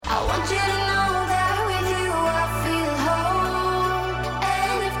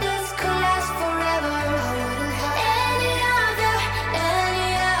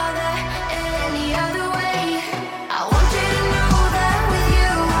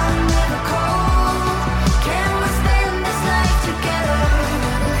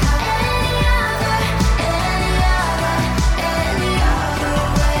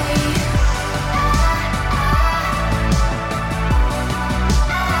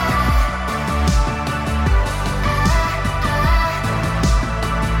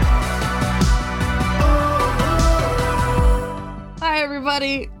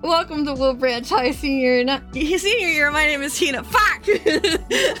Welcome to Wilbranch High Senior Year. My name is Tina. Fuck!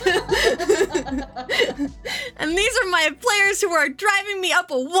 And these are my players who are driving me up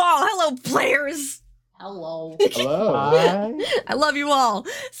a wall. Hello, players. Hello. Hello. Hi. I love you all.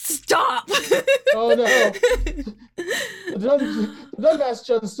 Stop. Oh no. The Dunbass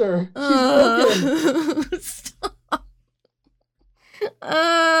Junster. She's broken. Stop.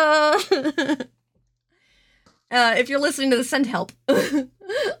 If you're listening to this, send help.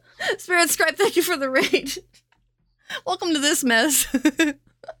 Spirit Scribe, thank you for the raid. Welcome to this mess. Welcome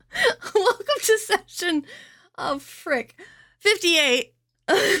to session of 58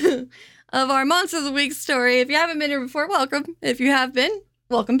 of our Monster of the Week story. If you haven't been here before, welcome. If you have been,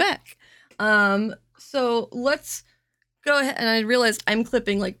 welcome back. So let's go ahead. And I realized I'm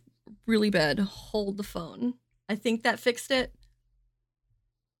clipping like really bad. Hold the phone. I think that fixed it.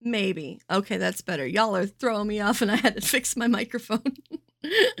 Maybe. Okay, that's better. Y'all are throwing me off and I had to fix my microphone.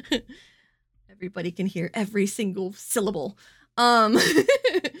 Everybody can hear every single syllable.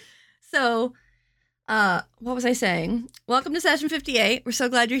 So, what was I saying? Welcome to session 58. We're so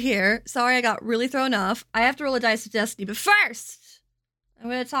glad you're here. Sorry I got really thrown off. I have to roll a dice of destiny, but first, I'm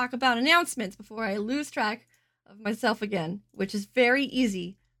going to talk about announcements before I lose track of myself again, which is very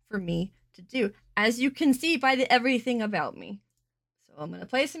easy for me to do, as you can see by the everything about me. So I'm gonna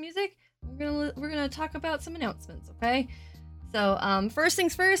play some music. We're gonna talk about some announcements, okay? So first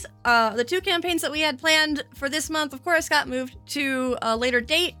things first, the 2 campaigns that we had planned for this month, of course, got moved to a later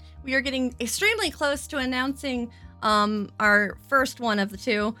date. We are getting extremely close to announcing our first one of the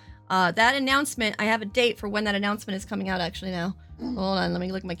 2. That announcement, I have a date for when that announcement is coming out actually now. Hold on, let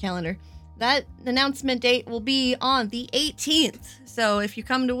me look at my calendar. That announcement date will be on the 18th. So if you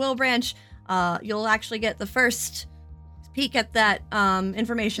come to Wilbranch, you'll actually get the first peek at that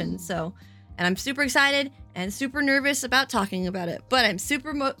information. So, and I'm super excited and super nervous about talking about it, but I'm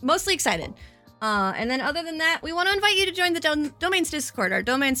mostly excited. And then other than that, we want to invite you to join the Domains Discord. Our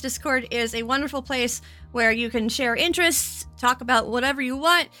Domains Discord is a wonderful place where you can share interests, talk about whatever you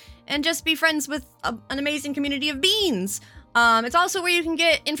want, and just be friends with an amazing community of beans. It's also where you can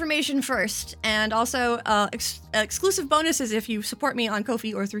get information first, and also exclusive bonuses if you support me on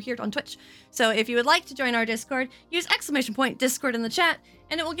Ko-fi or through here on Twitch. So if you would like to join our Discord, use !Discord in the chat,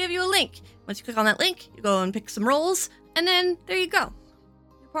 and it will give you a link. Once you click on that link, you go and pick some roles, and then there you go.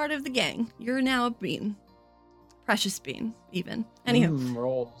 You're part of the gang. You're now a bean. Precious bean, even. Anywho.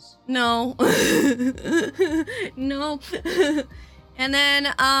 Rolls. No. No. And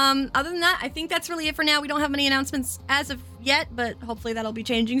then, other than that, I think that's really it for now. We don't have many announcements as of yet, but hopefully that'll be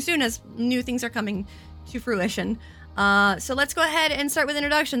changing soon as new things are coming to fruition. So let's go ahead and start with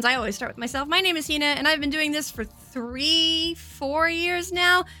introductions. I always start with myself. My name is Hina, and I've been doing this for 3-4 years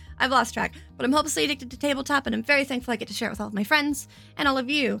now. I've lost track, but I'm hopelessly addicted to tabletop, and I'm very thankful I get to share it with all of my friends and all of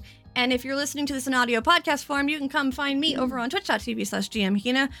you. And if you're listening to this in audio podcast form, you can come find me over on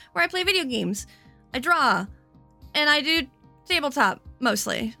twitch.tv/GMHina, where I play video games, I draw, and I do tabletop,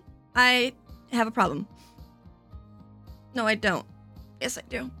 mostly. I have a problem. No, I don't. Yes, I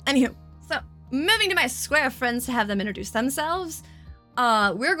do. Anywho, so, moving to my square friends to have them introduce themselves,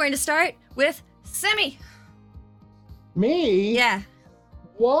 we're going to start with Sammy. Me? Yeah.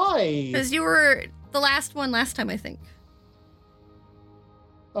 Why? Because you were the last one last time, I think.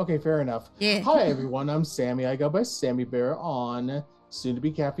 Okay, fair enough. Yeah. Hi everyone, I'm Sammy. I go by Sammy Bear on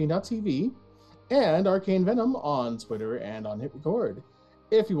soon-to-be-caffeine.tv and Arcane Venom on Twitter and on Hit Record.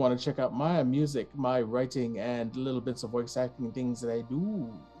 If you want to check out my music, my writing, and little bits of voice acting things that I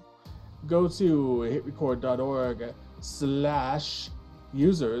do, go to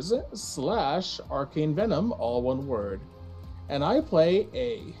hitrecord.org/users/Arcane Venom, all one word. And I play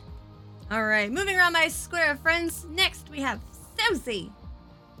A. All right, moving around my square of friends. Next, we have Susie.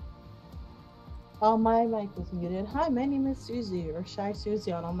 Oh, my mic was muted. Hi, my name is Susie, or Shy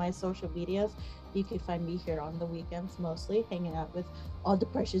Susie on all my social medias. You can find me here on the weekends, mostly hanging out with all the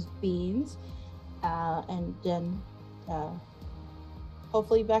precious beans. And then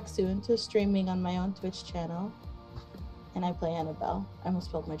hopefully back soon to streaming on my own Twitch channel. And I play Annabelle. I almost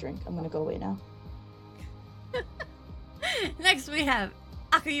spilled my drink. I'm going to go away now. Next, we have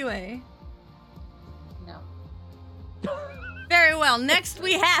Akayue. No. Very well. Next,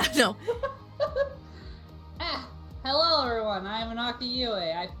 we have... No. Hello everyone, I'm Anaki Yue.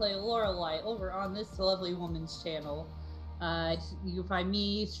 I play Lorelei over on this lovely woman's channel. You can find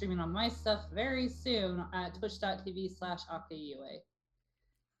me streaming on my stuff very soon at twitch.tv/akayue.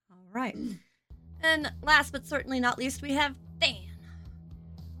 All right. And last but certainly not least, we have Dan.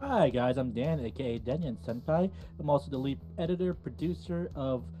 Hi guys, I'm Dan, aka Denyan Senpai. I'm also the lead editor, producer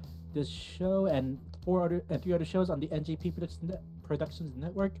of this show and 3 other shows on the NGP Productions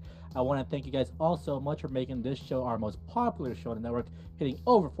Network. I want to thank you guys all so much for making this show our most popular show on the network, hitting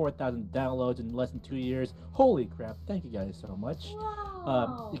over 4,000 downloads in less than 2 years. Holy crap! Thank you guys so much.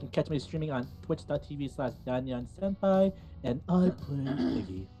 Wow. You can catch me streaming on twitch.tv/DanyanSenpai, and I play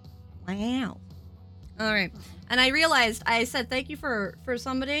Iggy. Wow. All right. And I realized I said thank you for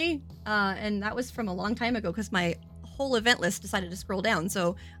somebody, and that was from a long time ago because my whole event list decided to scroll down.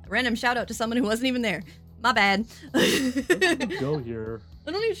 So a random shout out to someone who wasn't even there. My bad. Go here.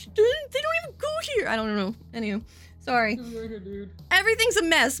 They don't even go here. I don't know. Anywho, sorry. Everything's a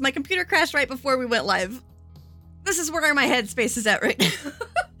mess. My computer crashed right before we went live. This is where my headspace is at right now.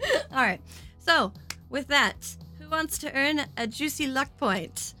 All right. So with that, who wants to earn a juicy luck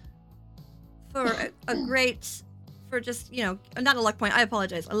point for not a luck point. I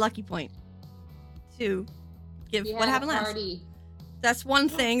apologize. A lucky point to give what happened last. Party. That's one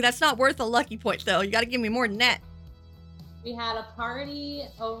thing. That's not worth a lucky point though. You got to give me more than that. We had a party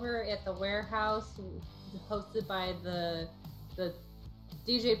over at the warehouse hosted by the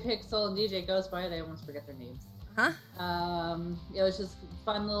DJ Pixel and DJ Ghostbite. I almost forget their names. Huh? It was just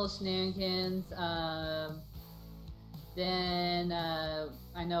fun little shenanigans. Then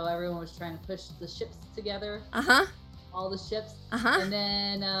I know everyone was trying to push the ships together. All the ships. And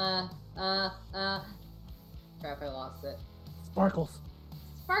then crap, I lost it. Sparkles.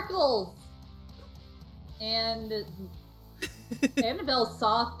 And Annabelle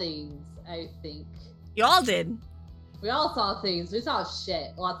saw things, I think. You all did. We all saw things. We saw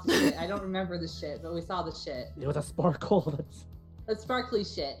shit. Lots of shit. I don't remember the shit, but we saw the shit. It was a sparkle. That's sparkly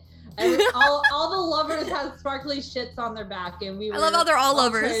shit. And all the lovers had sparkly shits on their back, and we were. I love how they're all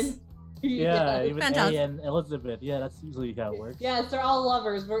lovers. Yeah, even fantastic. A and Elizabeth. Yeah, that's usually how it works. Yes, they're all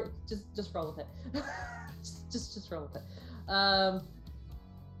lovers. We're just roll with it. just roll with it.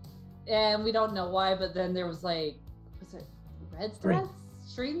 And we don't know why, but then there was like, was it red threads?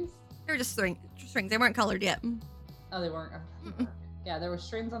 Strings? They were just strings. They weren't colored yet. Oh, they weren't. Yeah, there were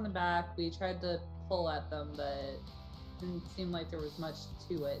strings on the back. We tried to pull at them, but it didn't seem like there was much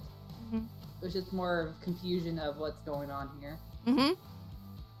to it. It was just more of confusion of what's going on here.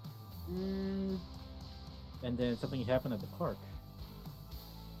 And then something happened at the park.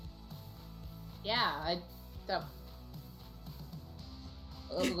 Yeah,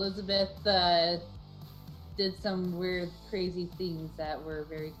 Elizabeth did some weird, crazy things that were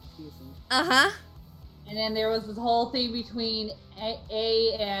very confusing. And then there was this whole thing between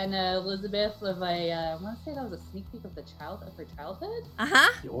A and Elizabeth of I want to say that was a sneak peek of her childhood.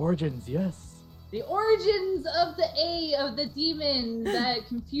 The origins, yes. The origins of the demon that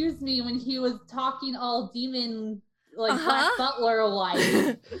confused me when he was talking all demon Black Butler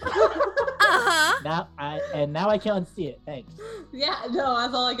like. Now I can't unsee it. Thanks. Yeah, no,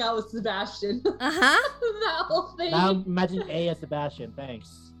 that's all I got was Sebastian. That whole thing. Now imagine A as Sebastian.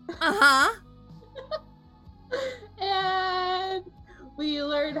 Thanks. And we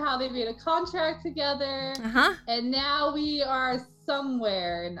learned how they made a contract together. And now we are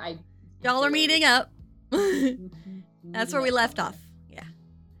somewhere, and y'all are meeting up. That's where we left off. Yeah.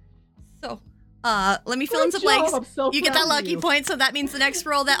 So, let me fill in some blanks. You get that lucky point, so that means the next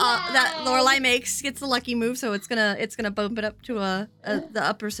roll that Lorelai makes gets the lucky move. So it's gonna bump it up to the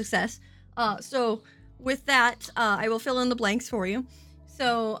upper success. So with that, I will fill in the blanks for you.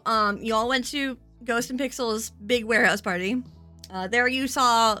 So you all went to Ghost and Pixel's big warehouse party. There you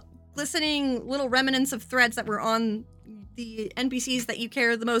saw glistening little remnants of threads that were on the NPCs that you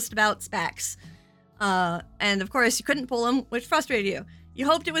care the most about, Spax. And of course you couldn't pull them, which frustrated you. You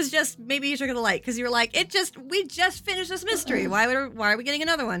hoped it was just maybe you took it to light because you were like, we just finished this mystery. Why are we getting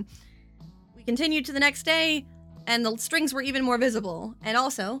another one? We continued to the next day, and the strings were even more visible. And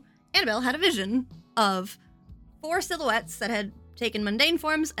also, Annabelle had a vision of 4 silhouettes that had taken mundane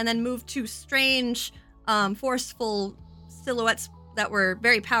forms and then moved to strange, forceful silhouettes that were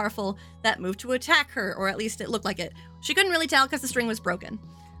very powerful that moved to attack her, or at least it looked like it. She couldn't really tell because the string was broken.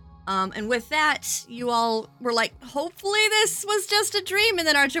 And with that, you all were like, hopefully this was just a dream. And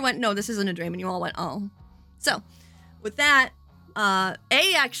then Archer went, no, this isn't a dream. And you all went, oh. So with that, A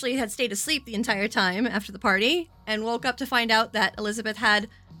actually had stayed asleep the entire time after the party and woke up to find out that Elizabeth had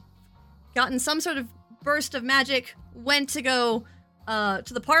gotten some sort of burst of magic, went to go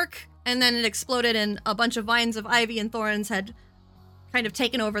to the park, and then it exploded and a bunch of vines of ivy and thorns had kind of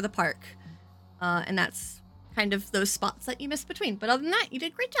taken over the park. And that's kind of those spots that you missed between. But other than that, you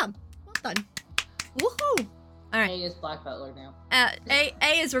did a great job. Well done. Woohoo! All right. A is Black Butler now.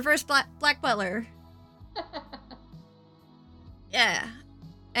 A is reverse Black Butler. Yeah.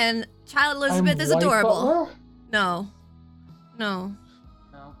 And child Elizabeth is White adorable. Butler? No. No.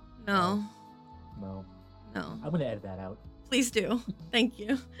 No. No. No. I'm gonna edit that out. Please do. Thank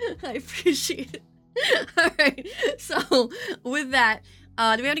you. I appreciate it. All right. So, with that,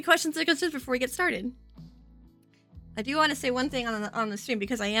 do we have any questions or concerns before we get started? I do want to say one thing on the stream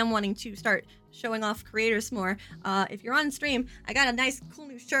because I am wanting to start showing off creators more. If you're on stream, I got a nice, cool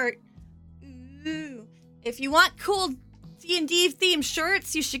new shirt. Ooh. If you want cool D&D themed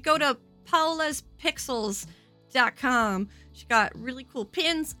shirts, you should go to paulaspixels.com. She got really cool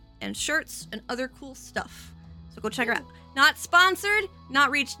pins and shirts and other cool stuff. So go check her out. Not sponsored,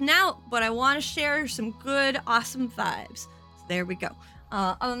 not reaching out, but I want to share some good, awesome vibes. So there we go.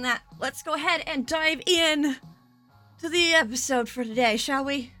 Other than that, let's go ahead and dive in to the episode for today, shall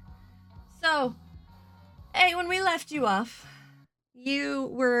we? So, hey, when we left you off, you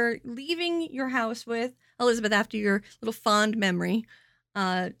were leaving your house with Elizabeth after your little fond memory,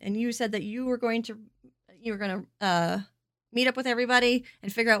 and you said that you were going to meet up with everybody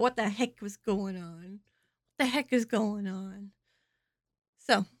and figure out what the heck was going on. What the heck is going on?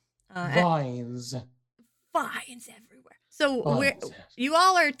 So, Vines. Vines everywhere. So Vines. you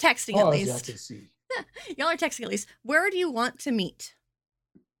all are texting at Oh, least. yes, I see. Y'all are texting at least. Where do you want to meet?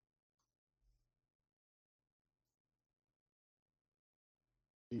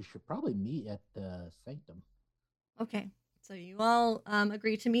 You should probably meet at the Sanctum. Okay, so you all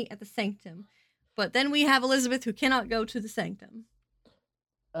agree to meet at the Sanctum, but then we have Elizabeth who cannot go to the Sanctum.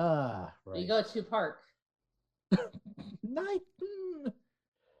 Right. You go to park. Night.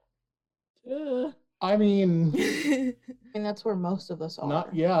 I mean, And that's where most of us are.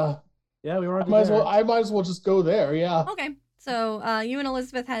 yeah. Yeah, we were. I might as well just go there. Yeah. Okay, so you and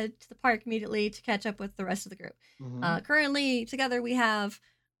Elizabeth head to the park immediately to catch up with the rest of the group. Mhm. Currently together we have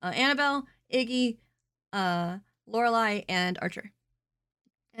Annabelle, Iggy, Lorelai, and Archer.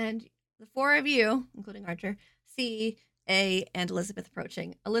 And the four of you, including Archer, see A and Elizabeth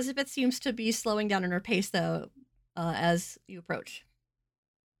approaching. Elizabeth seems to be slowing down in her pace, though, as you approach.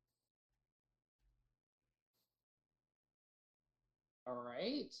 All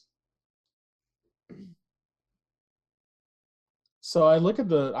right. So I look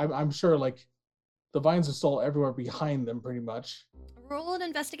at I'm sure like the vines are still everywhere behind them, pretty much. Roll an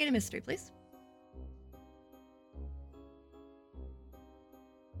investigative mystery, please.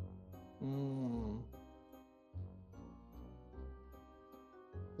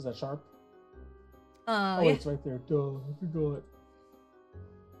 Is that sharp? Yeah. It's right there. Duh, I forgot.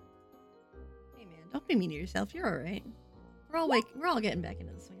 Hey man, don't be mean to yourself. You're all right. We're all getting back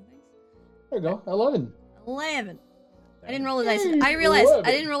into the swing of things. There you go. 11. 11. I didn't roll a dice. Yay, I realized 11.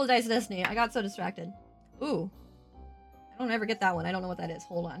 I didn't roll a dice of destiny. I got so distracted. Ooh. I don't ever get that one. I don't know what that is.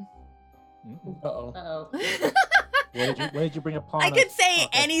 Hold on. Uh-oh. Uh-oh. What did you bring upon I us? could say Okay.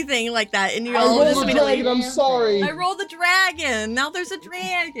 anything like that, and you I all rolled just the immediately. dragon. I'm sorry. I rolled the dragon. Now there's a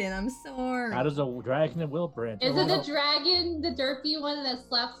dragon. I'm sorry. How does a dragon in Wilbranch? Is it the dragon, the derpy one that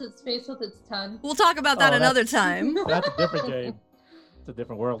slaps its face with its tongue? We'll talk about that Oh, another time. That's a different game. It's a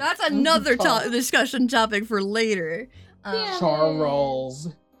different world. That's another discussion topic for later. Yeah. Charles.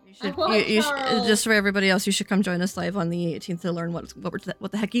 You should, Charles. just for everybody else, you should come join us live on the 18th to learn what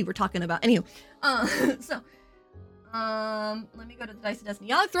the heck you were talking about. Anywho, let me go to the Dice of Destiny.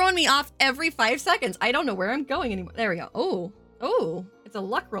 Y'all are throwing me off every 5 seconds. I don't know where I'm going anymore. There we go. Oh, it's a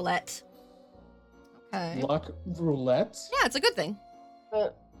luck roulette. Okay. Luck roulette. Yeah, it's a good thing.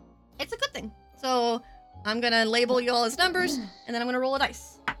 But It's a good thing. So I'm gonna label you all as numbers, and then I'm gonna roll a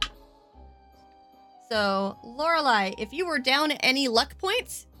dice. So Lorelai, if you were down any luck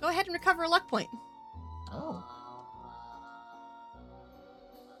points, go ahead and recover a luck point. Oh.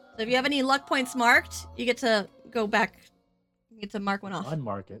 So if you have any luck points marked, you get to go back. You get to mark one off.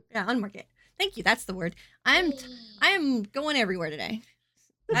 Unmark it. Yeah, unmark it. Thank you. That's the word. I am going everywhere today.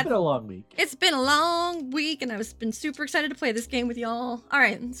 It's been a long week. It's been a long week, and I've been super excited to play this game with y'all. All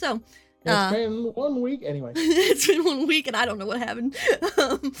right, so It's been 1 week anyway. it's been 1 week, and I don't know what happened.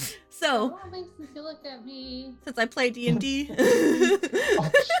 So Oh, makes me feel look at me. since I play D&D,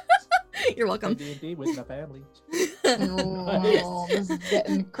 you're welcome. D&D with my family. oh, this is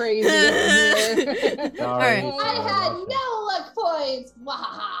getting crazy over here. All right. I had no luck points.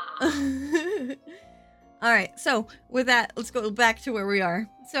 Wahaha. All right, so with that, let's go back to where we are.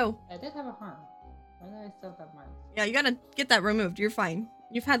 So I did have a harm. Why did I still have mine? yeah, you gotta get that removed. You're fine.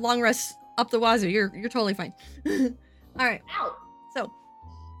 You've had long rests up the wazoo. You're totally fine. All right. Ow! So,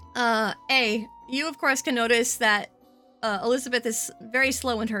 A, you of course can notice that Elizabeth is very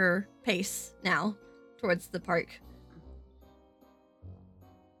slow in her pace now towards the park.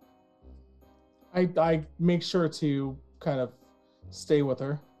 I make sure to kind of stay with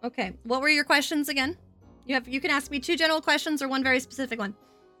her. Okay. What were your questions again? You can ask me 2 general questions or 1 very specific one.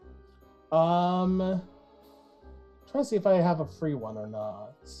 Try to see if I have a free one or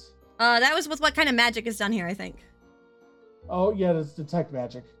not. That was with what kind of magic is done here, I think. Oh, yeah, it's detect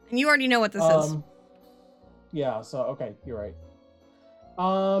magic. And you already know what this is. Yeah, so, okay, you're right.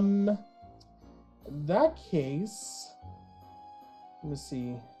 In that case, let me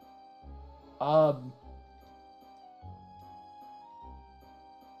see. I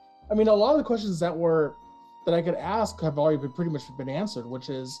mean, a lot of the questions that I could ask have already pretty much been answered, which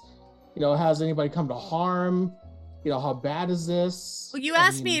is, has anybody come to harm? How bad is this? Well, you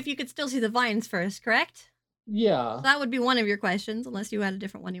asked me if you could still see the vines first, correct? Yeah. So that would be one of your questions, unless you had a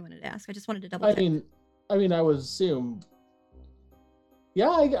different one you wanted to ask. I just wanted to double check. I mean, I would assume.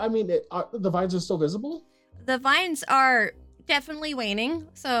 Yeah, the vines are still visible? The vines are definitely waning,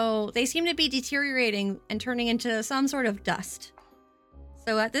 so they seem to be deteriorating and turning into some sort of dust.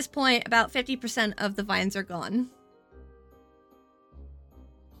 So at this point, about 50% of the vines are gone.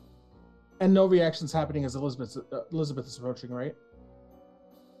 And no reactions happening as Elizabeth is approaching, right?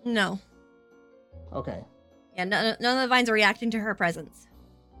 No. Okay. Yeah, none of the vines are reacting to her presence.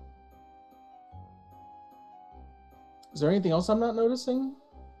 Is there anything else I'm not noticing?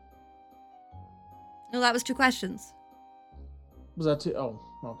 No, that was 2 questions. Was that 2? Oh,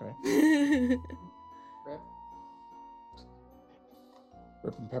 okay. Rip.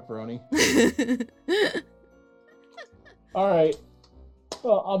 Ripping pepperoni. All right.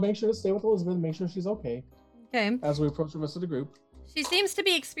 Well, I'll make sure to stay with Elizabeth and make sure she's okay. Okay. As we approach the rest of the group. She seems to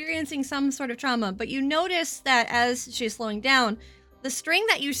be experiencing some sort of trauma, but you notice that as she's slowing down, the string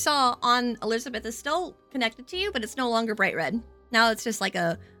that you saw on Elizabeth is still connected to you, but it's no longer bright red. Now it's just like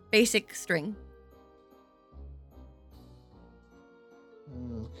a basic string.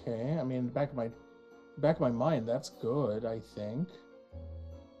 Okay. I mean, in the back of my mind, that's good, I think.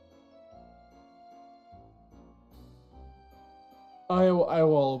 I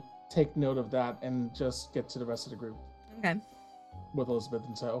will take note of that and just get to the rest of the group. Okay. With Elizabeth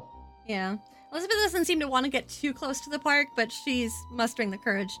in tow. Yeah. Elizabeth doesn't seem to want to get too close to the park, but she's mustering the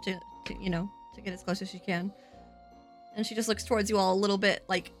courage to get as close as she can. And she just looks towards you all a little bit,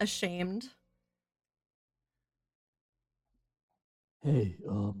 like, ashamed. Hey,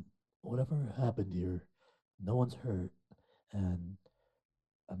 whatever happened here, no one's hurt, and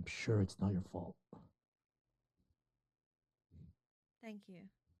I'm sure it's not your fault. Thank you.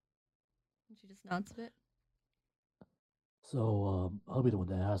 And she just nods a bit. So, I'll be the one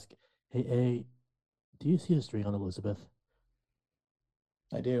to ask. Hey, A, do you see the string on Elizabeth?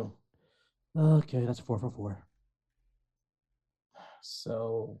 I do. Okay, that's 4 for 4.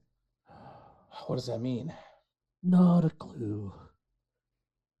 So, what does that mean? Not a clue.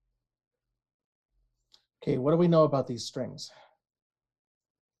 Okay, what do we know about these strings?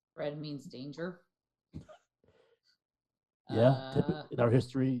 Red means danger. Yeah, in our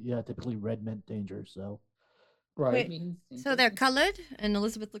history, typically red meant danger, so. Right. Wait, so they're colored? And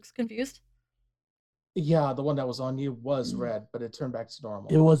Elizabeth looks confused. Yeah, the one that was on you was red, but it turned back to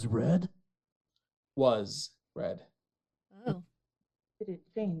normal. It was red? Was red. Oh. Did it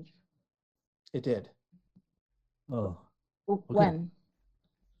change? It did. Oh. Okay. When?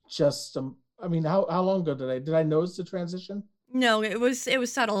 Just I mean, how long ago did I notice the transition? No, it was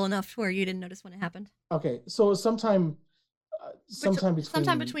subtle enough where you didn't notice when it happened. Okay, so sometime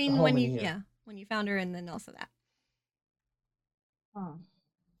between when you found her and then also that. Huh.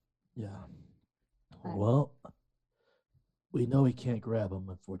 Yeah. Well, we know we can't grab them,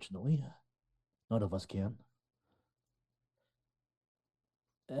 unfortunately. None of us can.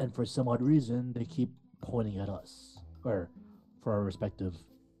 And for some odd reason, they keep pointing at us, or for our respective.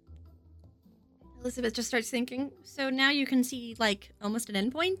 Elizabeth just starts thinking, so now you can see, like, almost an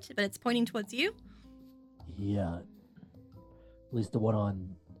endpoint, but it's pointing towards you? Yeah. At least the one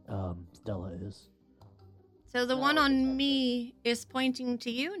on Stella is. So the one on me is pointing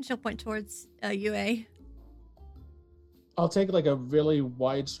to you, and she'll point towards UA. I'll take like a really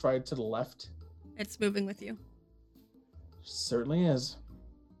wide stride to the left. It's moving with you. Certainly is.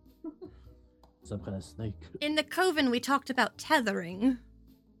 Some kind of snake. In the Coven, we talked about tethering.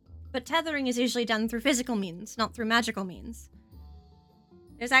 But tethering is usually done through physical means, not through magical means.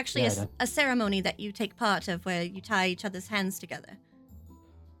 There's actually a ceremony that you take part of where you tie each other's hands together.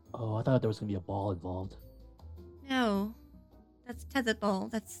 Oh, I thought there was going to be a ball involved. No. That's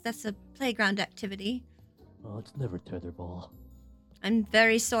tetherball. That's a playground activity. Oh, it's never tetherball. I'm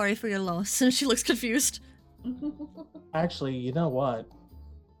very sorry for your loss. And she looks confused. Actually, you know what?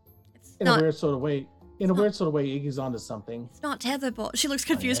 In a weird sort of way, Iggy's onto something. It's not tetherball. She looks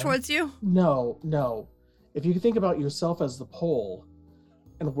confused towards you. No. If you think about yourself as the pole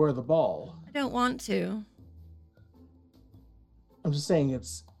and we're the ball. I don't want to. I'm just saying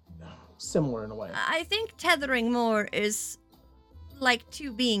similar in a way. I think tethering more is like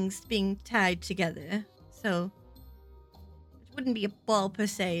two beings being tied together. So it wouldn't be a ball per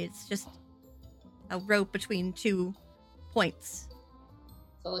se, it's just a rope between 2 points.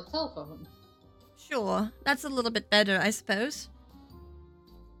 So like telephone. Sure, that's a little bit better, I suppose.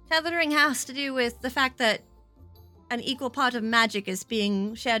 Tethering has to do with the fact that an equal part of magic is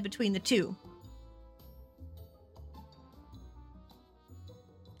being shared between the two.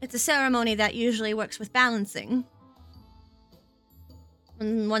 It's a ceremony that usually works with balancing.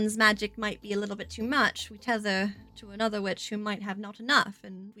 When one's magic might be a little bit too much, we tether to another witch who might have not enough,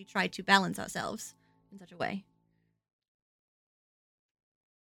 and we try to balance ourselves in such a way.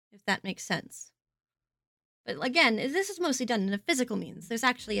 If that makes sense. But again, this is mostly done in a physical means. There's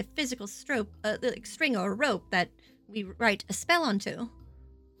actually a physical string or a rope that we write a spell onto. And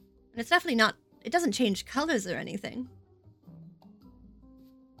it's definitely not, it doesn't change colors or anything.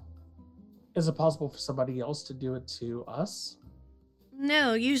 Is it possible for somebody else to do it to us?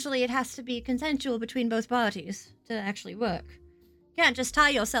 No, usually it has to be consensual between both parties to actually work. You can't just tie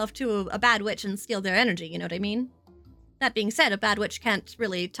yourself to a bad witch and steal their energy, you know what I mean? That being said, a bad witch can't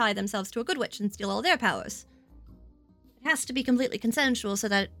really tie themselves to a good witch and steal all their powers. It has to be completely consensual so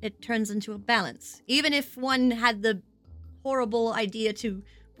that it turns into a balance. Even if one had the horrible idea to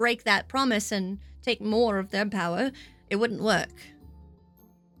break that promise and take more of their power, it wouldn't work.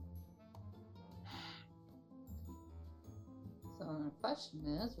 So the question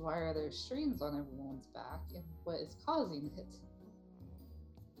is, why are there strings on everyone's back, and what is causing it?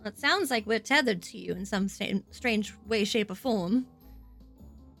 Well, it sounds like we're tethered to you in some strange way, shape, or form.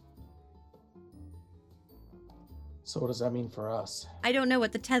 So what does that mean for us? I don't know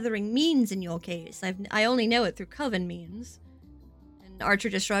what the tethering means in your case. I only know it through coven means. And Archer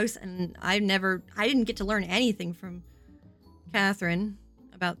just shrugs, and I didn't get to learn anything from Catherine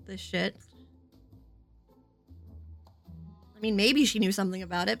about this shit. I mean, maybe she knew something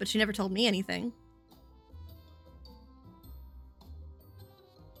about it, but she never told me anything.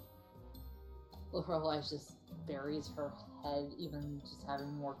 Lorelai just buries her head, even just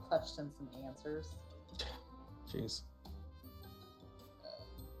having more questions than answers. Jeez.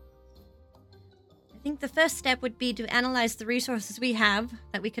 I think the first step would be to analyze the resources we have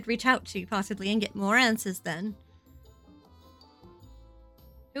that we could reach out to, possibly, and get more answers then.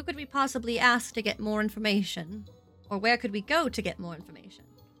 Who could we possibly ask to get more information? Or where could we go to get more information?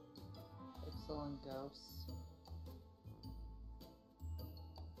 Excellent ghosts.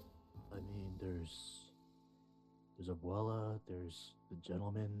 I mean, there's Abuela, there's the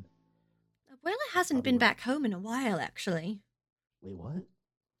gentleman. Abuela hasn't been back home in a while, actually. Wait, what?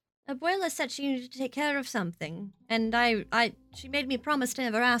 Abuela said she needed to take care of something, and she made me promise to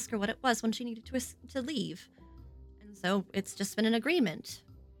never ask her what it was when she needed to leave. And so it's just been an agreement.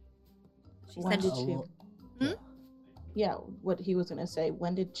 She When said did she? Hmm? Yeah, what he was gonna say.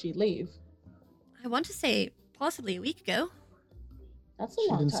 When did she leave? I want to say possibly a week ago. That's a She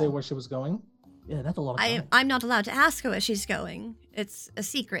long didn't time. say where she was going? Yeah, that's a long time. I'm not allowed to ask her where she's going. It's a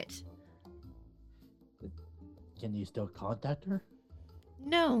secret. Can you still contact her?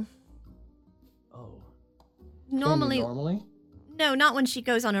 No. Oh. Normally, Normally? no, not when she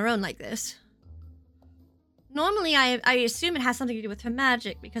goes on her own like this. Normally, I assume it has something to do with her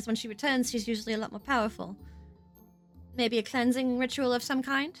magic, because when she returns, she's usually a lot more powerful. Maybe a cleansing ritual of some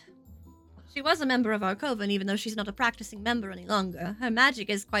kind? She was a member of our coven, even though she's not a practicing member any longer. Her magic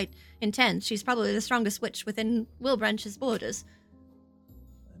is quite intense. She's probably the strongest witch within Wilbranch's borders.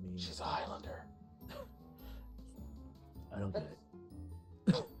 I mean, She's a Highlander. I don't get it.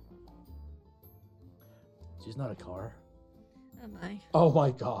 She's not a car. Oh my. Oh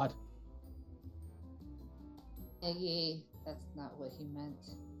my god. Eggy, that's not what he meant.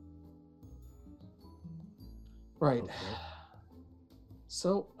 Right. Okay.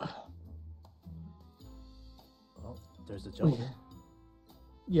 So, Well, there's the gentleman.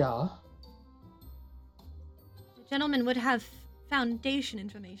 yeah. The gentleman would have foundation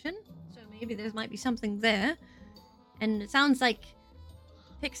information, so maybe there might be something there. And it sounds like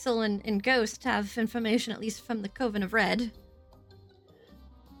Pixel and Ghost have information, at least from the Coven of Red.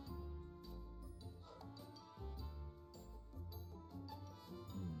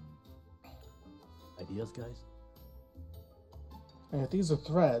 Ideas, guys? And if these are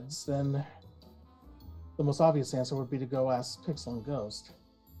threads, then the most obvious answer would be to go ask Pixel and Ghost.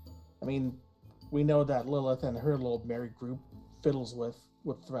 I mean, we know that Lilith and her little married group fiddles with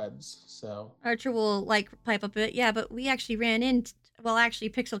threads, so... Archer will, pipe up a bit. Yeah, but we actually ran into... Well, actually,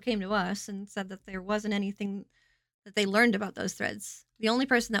 Pixel came to us and said that there wasn't anything that they learned about those threads. The only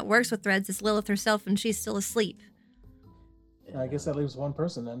person that works with threads is Lilith herself, and she's still asleep. I guess that leaves one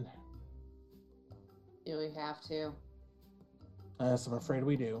person then. Do we have to? Yes, I'm afraid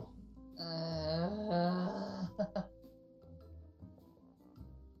we do.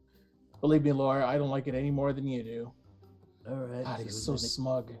 Believe me, Laura, I don't like it any more than you do. All right. God, he's so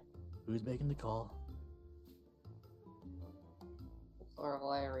smug. Who's making the call?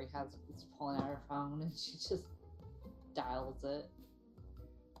 Lorelai already is pulling out her phone and she just dials it.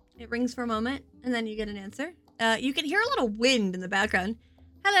 It rings for a moment, and then you get an answer. You can hear a little wind in the background.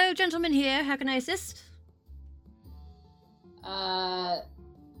 Hello, gentleman here. How can I assist?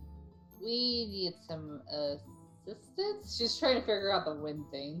 We need some assistance. She's trying to figure out the wind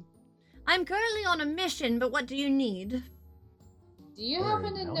thing. I'm currently on a mission, but what do you need? Do you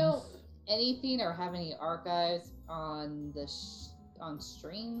happen to know anything or have any archives on the on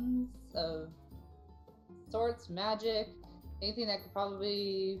strings of sorts, magic, anything that could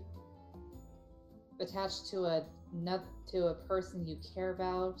probably attach to a person you care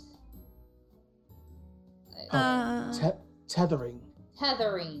about? Tethering.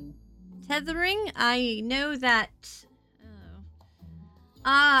 Tethering. Tethering? I know that.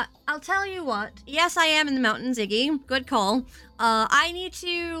 I'll tell you what. Yes, I am in the mountains, Iggy. Good call. I need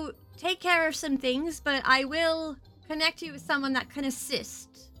to take care of some things, but I will connect you with someone that can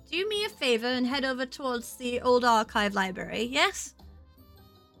assist. Do me a favor and head over towards the old archive library, yes?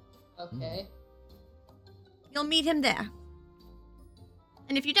 Okay. You'll meet him there.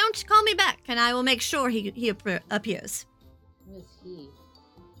 And if you don't, call me back, and I will make sure he appears. Who is he?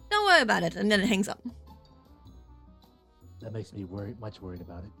 Don't worry about it, and then it hangs up. That makes me much worried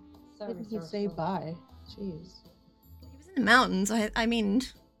about it. Why didn't he say bye? Jeez. He was in the mountains. I mean,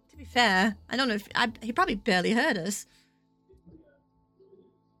 to be fair, I don't know if... he probably barely heard us.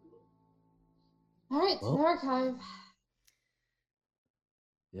 Alright, to the archive.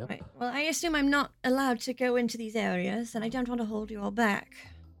 Yep. Right. Well, I assume I'm not allowed to go into these areas, and I don't want to hold you all back.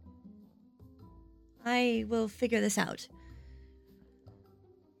 I will figure this out.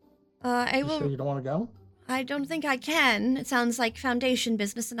 I will... You sure you don't want to go? I don't think I can. It sounds like Foundation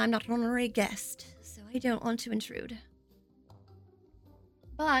business, and I'm not an honorary guest, so I don't want to intrude.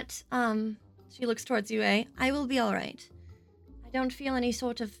 But, she looks towards you, I will be alright. I don't feel any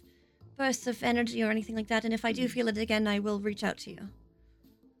sort of bursts of energy or anything like that, and if I do feel it again, I will reach out to you.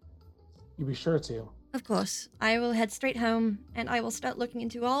 You be sure to. Of course. I will head straight home, and I will start looking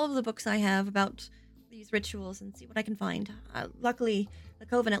into all of the books I have about these rituals and see what I can find. Luckily, the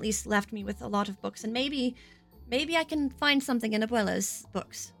Coven at least left me with a lot of books, and maybe I can find something in Abuela's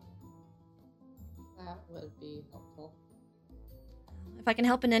books. That would be helpful. If I can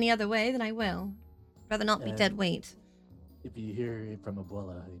help in any other way, then I will. Rather not be dead weight. If you hear from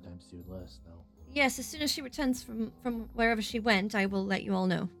Abuela anytime soon, let us know. Yes, as soon as she returns from wherever she went, I will let you all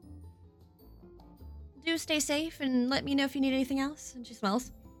know. Do stay safe, and let me know if you need anything else. And she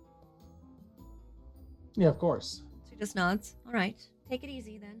smiles. Yeah, of course. She just nods. All right. Take it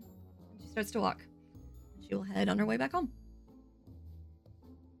easy, then. And she starts to walk. She will head on her way back home.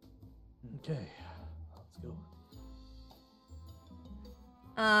 Okay, let's go.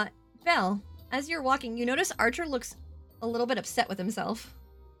 Belle, as you're walking, you notice Archer looks a little bit upset with himself.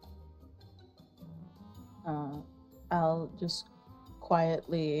 I'll just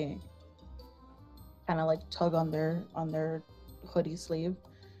quietly kind of like tug on their hoodie sleeve.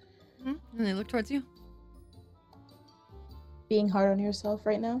 Mm-hmm. And they look towards you. Being hard on yourself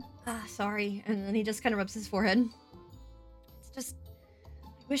right now? Sorry. And then he just kind of rubs his forehead. It's just, I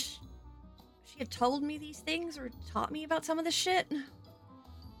wish she had told me these things or taught me about some of this shit.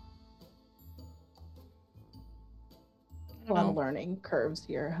 A lot of learning curves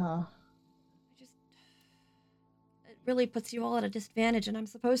here, huh? It really puts you all at a disadvantage, and I'm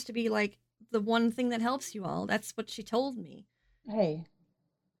supposed to be like the one thing that helps you all. That's what she told me. Hey,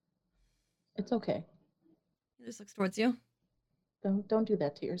 it's okay. He just looks towards you. Don't do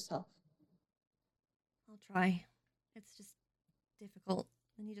that to yourself. I'll try. It's just difficult.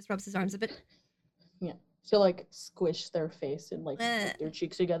 And he just rubs his arms a bit. Yeah. She'll like squish their face and like put their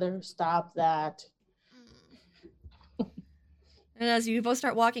cheeks together. Stop that. And as you both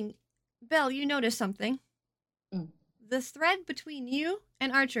start walking, Belle, you notice something. Mm. The thread between you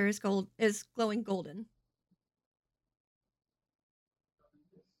and Archer is glowing golden.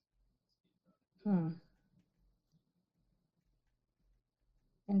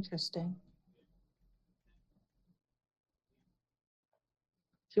 Interesting.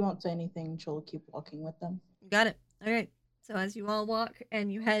 She won't say anything. She'll keep walking with them. Got it. All right. So as you all walk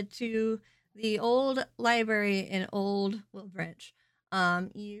and you head to the old library in Old Wilbranch,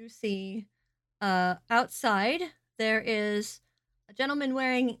 you see outside there is a gentleman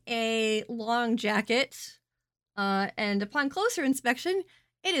wearing a long jacket, and upon closer inspection,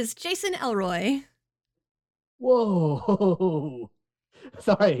 it is Jason Elroy. Whoa.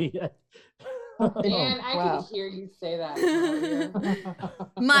 Sorry. Dan, I Wow. could hear you say that from out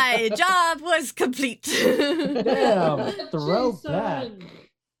here. My job was complete. Damn. Throwback. Jason!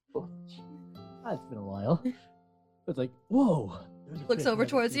 It's been a while. It's like, whoa. There's a Looks fish I over haven't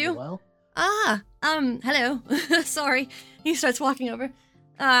towards seen in a you. while. Hello. Sorry. He starts walking over.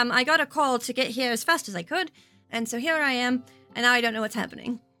 I got a call to get here as fast as I could, and so here I am, and now I don't know what's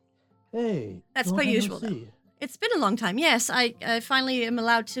happening. Hey. That's long per time no usual, though. see. It's been a long time. Yes, I finally am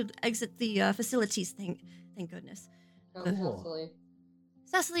allowed to exit the facilities. Thank goodness. Oh, Cool. Cecily.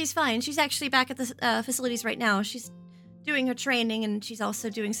 Cecily's fine. She's actually back at the facilities right now. She's doing her training, and she's also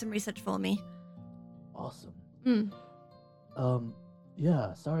doing some research for me. Awesome. Hmm.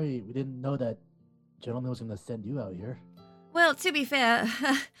 Yeah, sorry we didn't know that gentleman was gonna send you out here. Well, to be fair,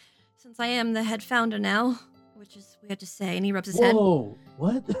 since I am the head founder now, which is weird to say, and he rubs his head. Whoa,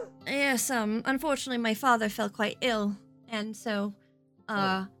 what? Yes, unfortunately my father fell quite ill, and so,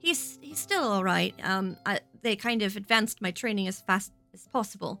 he's still alright. They kind of advanced my training as fast as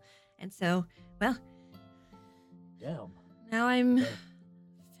possible, and so, well, Damn, now I'm Okay.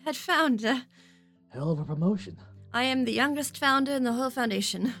 head founder. hell of a promotion. I am the youngest founder in the whole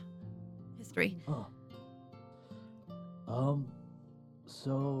foundation history. Huh.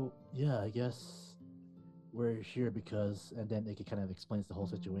 So yeah, I guess we're here because, and then it kind of explains the whole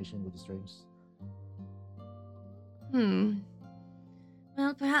situation with the strings.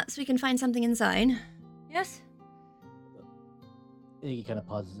 Well, perhaps we can find something inside. Yes? Iggy kind of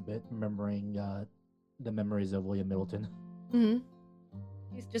pauses a bit, remembering the memories of William Middleton. Mm-hmm.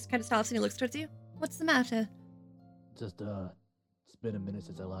 He just kind of stops and he looks towards you. What's the matter? Just it's been a minute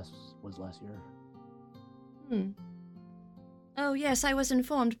since I was last year. Oh, yes, I was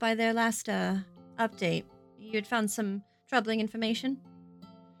informed by their last, update. You had found some troubling information?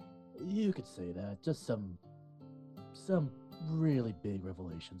 You could say that. Just some really big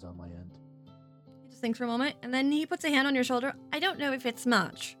revelations on my end. He just thinks for a moment, and then he puts a hand on your shoulder. I don't know if it's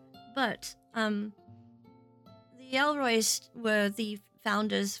much, but, the Elroys were the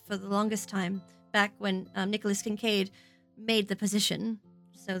founders for the longest time, back when, Nicholas Kincaid made the position.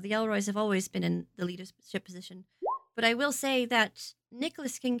 So the Elroys have always been in the leadership position. But I will say that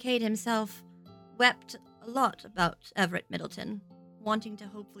Nicholas Kincaid himself wept a lot about Everett Middleton, wanting to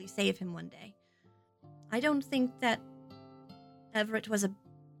hopefully save him one day. I don't think that Everett was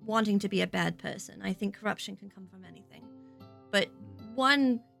wanting to be a bad person. I think corruption can come from anything. But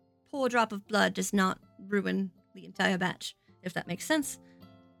one poor drop of blood does not ruin the entire batch, if that makes sense.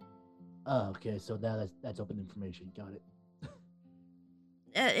 Oh, okay, so now that's open information. Got it.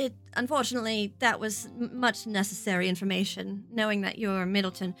 Unfortunately, that was much necessary information. Knowing that you're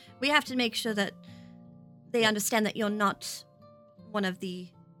Middleton, we have to make sure that they understand that you're not one of the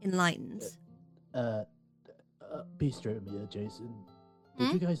enlightened. Be straight with me, Jason.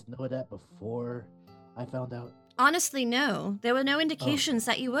 Did you guys know that before I found out? Honestly, no. There were no indications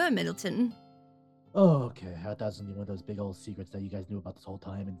that you were Middleton. Oh, okay. I thought it was gonna be one of those big old secrets that you guys knew about this whole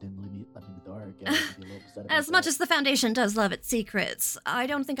time and didn't leave me left me in the dark. And I'd be a little upset about As much that. as the Foundation does love its secrets, I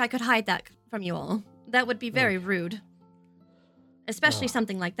don't think I could hide that from you all. That would be very rude. Especially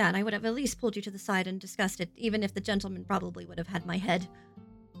something like that. I would have at least pulled you to the side and discussed it, even if the gentleman probably would have had my head.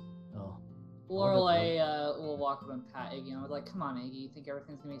 Oh. Lorelei will walk up and pat Iggy, and I was like, "Come on, Iggy, you think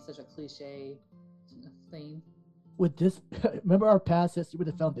everything's gonna be such a cliche thing?" With this, remember our past history with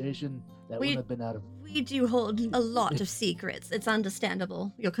the Foundation? That We- wouldn't have been out of. We do hold a lot of secrets. It's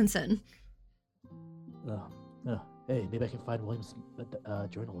understandable, your concern. Hey, maybe I can find William's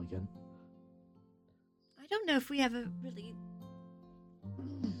journal again. I don't know if we ever really...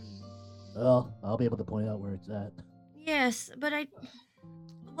 Well, I'll be able to point out where it's at. Yes, but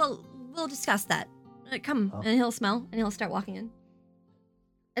Well, we'll discuss that. Come, and he'll smell, and he'll start walking in.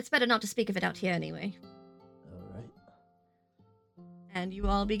 It's better not to speak of it out here anyway. Alright. And you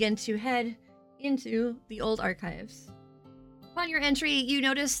all begin to head into the old archives. Upon your entry, you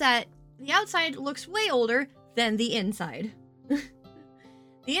notice that the outside looks way older than the inside.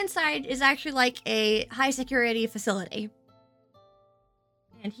 The inside is actually like a high security facility.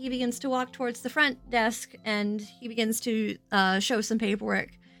 And he begins to walk towards the front desk and he begins to show some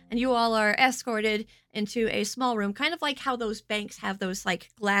paperwork. And you all are escorted into a small room, kind of like how those banks have those like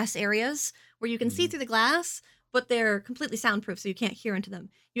glass areas where you can see through the glass, but they're completely soundproof so you can't hear into them.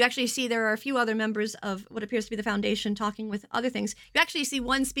 You actually see there are a few other members of what appears to be the Foundation talking with other things. You actually see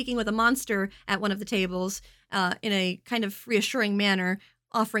one speaking with a monster at one of the tables in a kind of reassuring manner,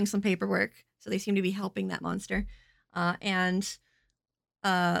 offering some paperwork. So they seem to be helping that monster. And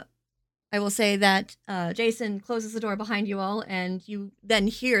I will say that Jason closes the door behind you all, and you then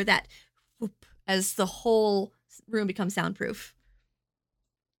hear that whoop as the whole room becomes soundproof.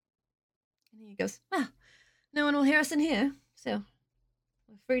 And he goes, well, no one will hear us in here, so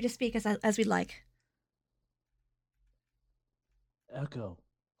we're free to speak as we'd like. Echo.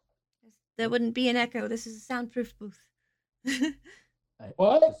 There wouldn't be an echo. This is a soundproof booth.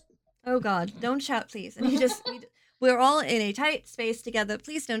 What? Oh God, don't shout, please. And we're all in a tight space together.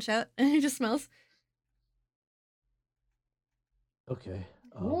 Please don't shout. And he just smells. Okay.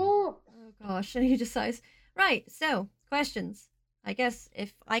 Oh gosh, and he just sighs. Right, so, questions. I guess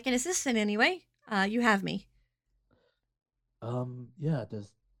if I can assist in any way, you have me. Yeah,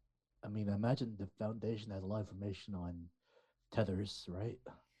 I imagine the Foundation has a lot of information on tethers, right?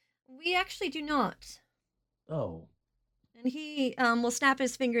 We actually do not. Oh. And he will snap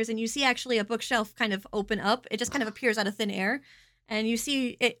his fingers, and you see actually a bookshelf kind of open up. It just kind of appears out of thin air. And you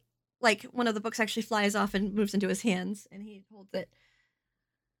see it, like one of the books actually flies off and moves into his hands, and he holds it.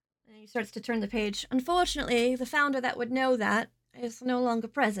 And he starts to turn the page. Unfortunately, the founder that would know that is no longer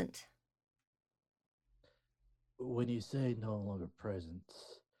present. When you say no longer present,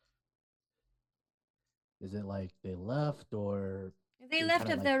 is it like they left or... They left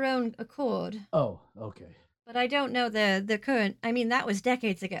of their own accord. Oh, okay. But I don't know the current... that was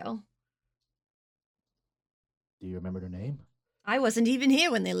decades ago. Do you remember their name? I wasn't even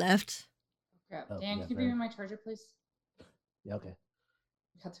here when they left. Crap. Oh, Dan, yeah, can you bring me my charger, please? Yeah, okay.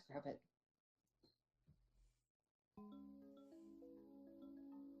 I got to grab it.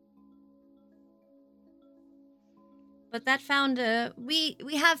 But that founder... We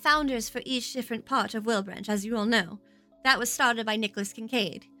have founders for each different part of Wilbranch, as you all know. That was started by Nicholas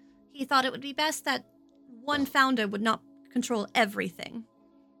Kincaid. He thought it would be best that one founder would not control everything.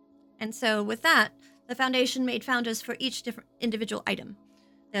 And so with that, the Foundation made founders for each different individual item.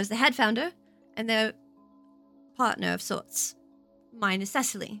 There's the head founder, and their partner of sorts. Mine is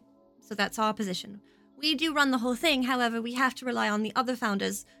Cecily, so that's our position. We do run the whole thing, however, we have to rely on the other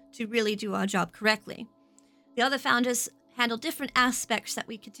founders to really do our job correctly. The other founders handle different aspects that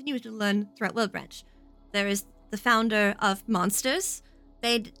we continue to learn throughout Wilbranch. There is the founder of monsters.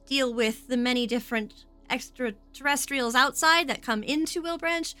 They deal with the many different extraterrestrials outside that come into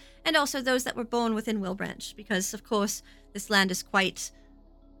Wilbranch, and also those that were born within Wilbranch, because, of course, this land is quite,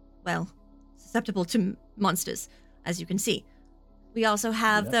 susceptible to monsters, as you can see. We also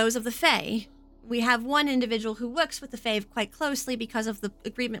have those of the Fae. We have one individual who works with the Fae quite closely because of the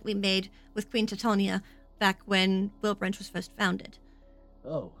agreement we made with Queen Teutonia back when Wilbranch was first founded. Oh.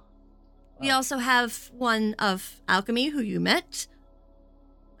 Wow. We also have one of alchemy, who you met.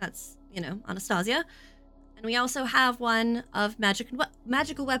 That's, Anastasia. And we also have one of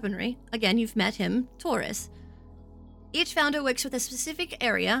magical weaponry. Again, you've met him, Taurus. Each founder works with a specific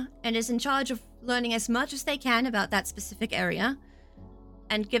area and is in charge of learning as much as they can about that specific area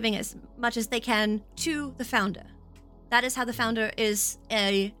and giving as much as they can to the founder. That is how the founder is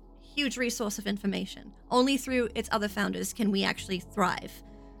a huge resource of information. Only through its other founders can we actually thrive.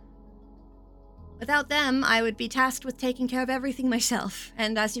 Without them, I would be tasked with taking care of everything myself,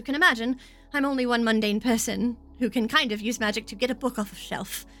 and as you can imagine, I'm only one mundane person who can kind of use magic to get a book off a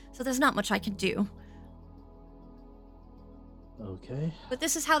shelf, so there's not much I can do. Okay. But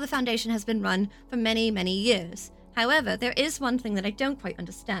this is how the Foundation has been run for many, many years. However, there is one thing that I don't quite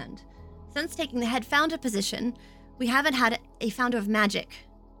understand. Since taking the head founder position, we haven't had a founder of magic.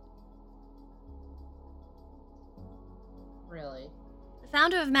 Really? The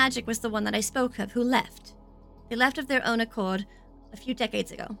founder of magic was the one that I spoke of, who left. They left of their own accord a few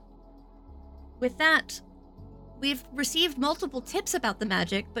decades ago. With that, we've received multiple tips about the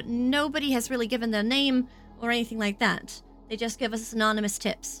magic, but nobody has really given their name or anything like that. They just give us anonymous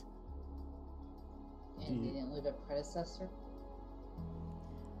tips. And they didn't leave a predecessor?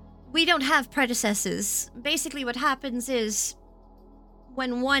 We don't have predecessors. Basically what happens is,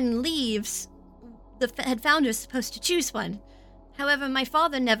 when one leaves, the head founder is supposed to choose one. However, my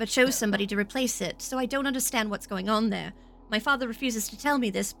father never chose somebody to replace it, so I don't understand what's going on there. My father refuses to tell me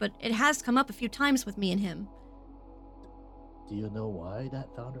this, but it has come up a few times with me and him. Do you know why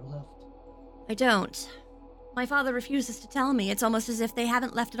that founder left? I don't. My father refuses to tell me. It's almost as if they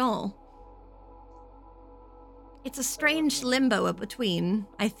haven't left at all. It's a strange limbo between,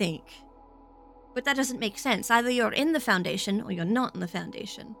 I think. But that doesn't make sense. Either you're in the Foundation or you're not in the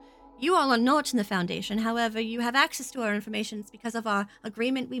Foundation. You all are not in the Foundation, however, you have access to our information because of our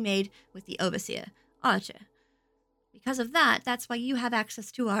agreement we made with the Overseer, Archer. Because of that, that's why you have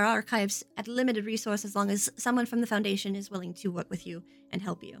access to our archives at limited resource as long as someone from the Foundation is willing to work with you and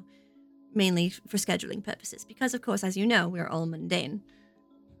help you. Mainly for scheduling purposes, because of course, as you know, we're all mundane.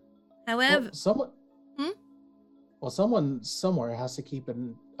 However... Someone somewhere has to keep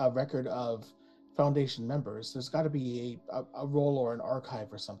a record of Foundation members. There's got to be a role or an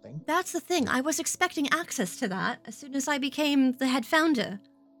archive or something. That's the thing. I was expecting access to that as soon as I became the head founder.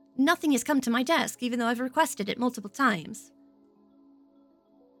 Nothing has come to my desk, even though I've requested it multiple times.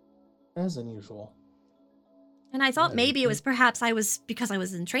 That's unusual. And I thought Yeah, maybe it you- was perhaps because I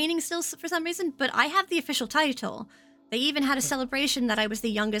was in training still for some reason, but I have the official title. They even had a celebration that I was the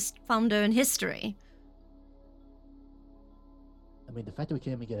youngest founder in history. I mean, the fact that we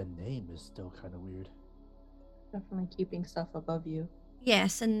can't even get a name is still kind of weird. Definitely keeping stuff above you.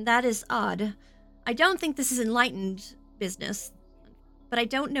 Yes, and that is odd. I don't think this is enlightened business, but I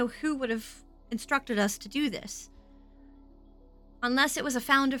don't know who would have instructed us to do this. Unless it was a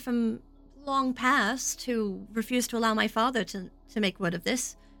founder from long past who refused to allow my father to make word of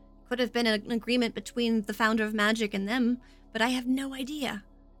this. Could have been an agreement between the founder of magic and them, but I have no idea.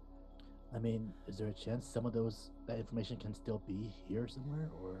 I mean, is there a chance some of that information can still be here somewhere,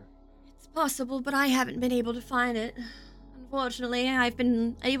 or? It's possible, but I haven't been able to find it. Unfortunately, I've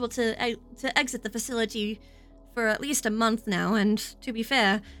been able to exit the facility for at least a month now, and to be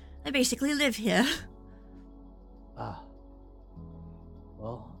fair, I basically live here. Ah.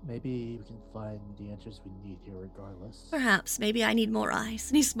 Well, maybe we can find the answers we need here regardless. Perhaps, maybe I need more eyes.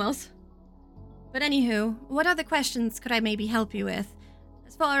 And he smiles. But anywho, what other questions could I maybe help you with?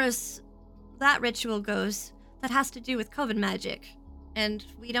 As far as that ritual goes, that has to do with coven magic. And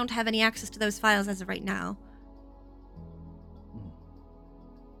we don't have any access to those files as of right now.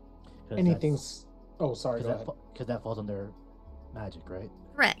 Anything's... Oh, sorry, go ahead. Because that falls under magic, right?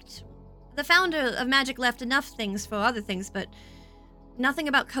 Correct. The founder of magic left enough things for other things, but nothing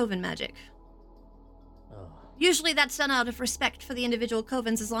about coven magic. Oh. Usually that's done out of respect for the individual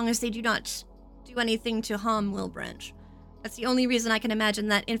covens as long as they do not do anything to harm Wilbranch. That's the only reason I can imagine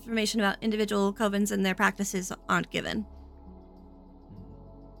that information about individual covens and their practices aren't given.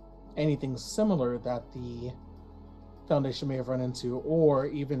 Anything similar that the Foundation may have run into or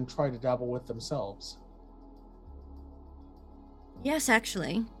even tried to dabble with themselves. Yes,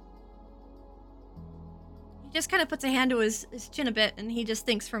 actually. He just kind of puts a hand to his chin a bit, and he just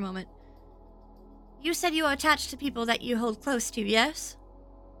thinks for a moment. You said you are attached to people that you hold close to, yes?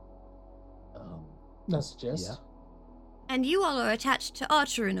 That's just... Yeah. And you all are attached to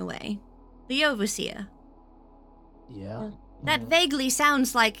Archer in a way. The Overseer. Yeah. That vaguely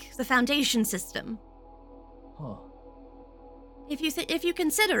sounds like the Foundation system. Huh. If you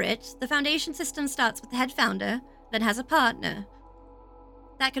consider it, the Foundation system starts with the head founder, then has a partner.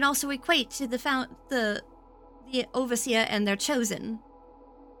 That can also equate to the Overseer and their chosen.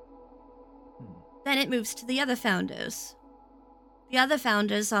 Then it moves to the other founders. The other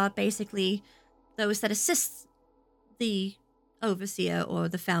founders are basically those that assist the Overseer or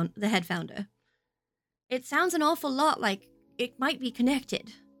the head founder. It sounds an awful lot like it might be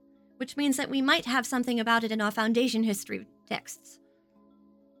connected, which means that we might have something about it in our Foundation history texts.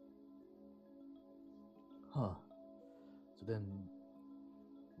 Huh. So then,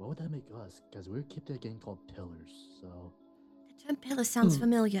 what would that make us? Because we're kept that game called Pillars, so... The term pillar sounds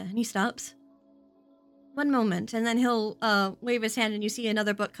familiar, and he stops. One moment, and then he'll wave his hand and you see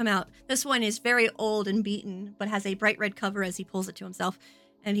another book come out. This one is very old and beaten, but has a bright red cover as he pulls it to himself,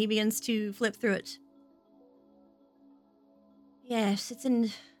 and he begins to flip through it. Yes, it's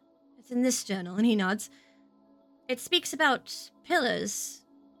in this journal, and he nods. It speaks about pillars,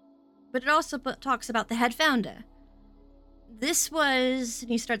 but it also talks about the head founder. This was,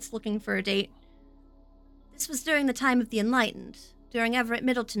 and he starts looking for a date. This was during the time of the Enlightened, during Everett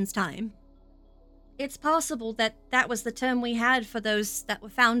Middleton's time. It's possible that that was the term we had for those that were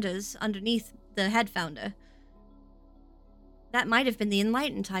founders underneath the head founder. That might have been the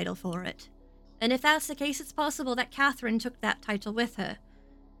Enlightened title for it. And if that's the case, it's possible that Catherine took that title with her.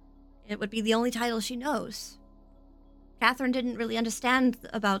 It would be the only title she knows. Catherine didn't really understand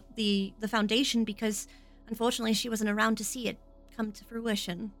about the Foundation because, unfortunately, she wasn't around to see it come to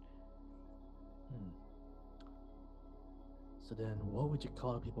fruition. So then, what would you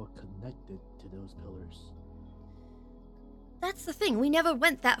call people connected to those pillars? That's the thing, we never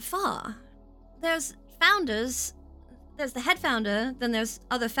went that far. There's founders, there's the head founder, then there's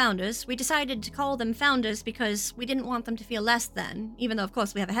other founders. We decided to call them founders because we didn't want them to feel less than, even though of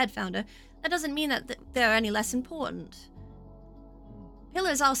course we have a head founder. That doesn't mean that they're any less important.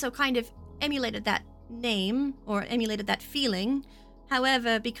 Pillars also kind of emulated that name, or emulated that feeling.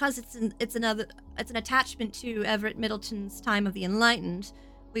 However, because it's an attachment to Everett Middleton's time of the Enlightened,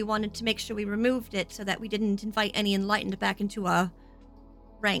 we wanted to make sure we removed it so that we didn't invite any Enlightened back into our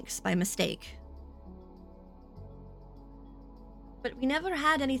ranks by mistake. But we never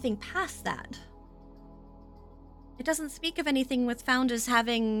had anything past that. It doesn't speak of anything with founders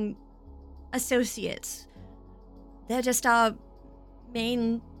having associates. They're just our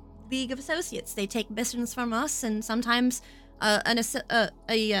main league of associates. They take missions from us, and sometimes an associate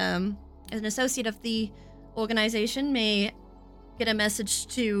of the organization may get a message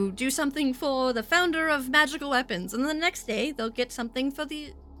to do something for the founder of magical weapons, and the next day they'll get something for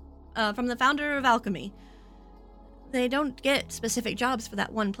the from the founder of alchemy. They don't get specific jobs for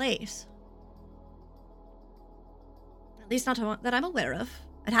that one place. At least not that I'm aware of.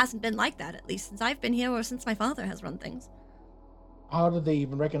 It hasn't been like that, at least since I've been here or since my father has run things. How do they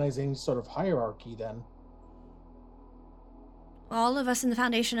even recognize any sort of hierarchy then? All of us in the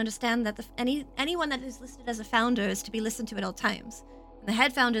Foundation understand that anyone that is listed as a founder is to be listened to at all times. And the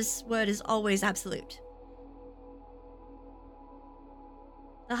head founder's word is always absolute.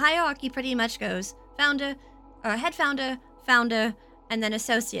 The hierarchy pretty much goes founder, or head founder, founder, and then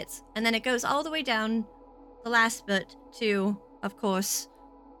associates. And then it goes all the way down the last bit to, of course,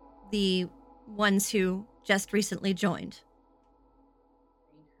 the ones who just recently joined.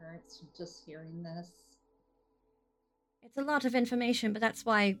 It hurts just hearing this. It's a lot of information, but that's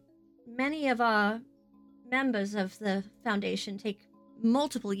why many of our members of the Foundation take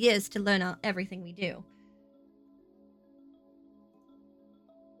multiple years to learn out everything we do.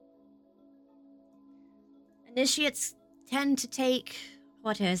 Initiates tend to take,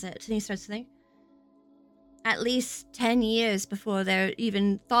 what is it? And he starts to think. At least 10 years before they're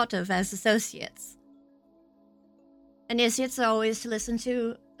even thought of as associates. Initiates are always to listen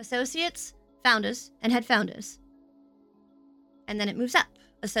to associates, founders, and head founders. And then it moves up.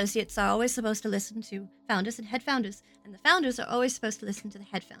 Associates are always supposed to listen to founders and head founders, and the founders are always supposed to listen to the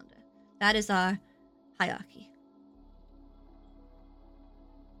head founder. That is our hierarchy.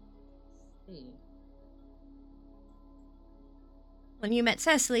 When you met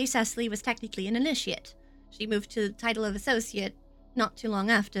Cecily, Cecily was technically an initiate. She moved to the title of associate not too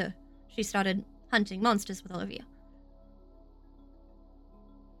long after she started hunting monsters with all of you.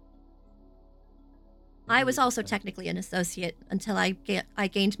 I was also technically an associate until I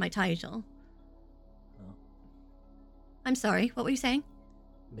gained my title. Oh. I'm sorry, what were you saying?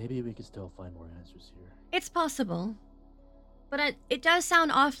 Maybe we could still find more answers here. It's possible. But it does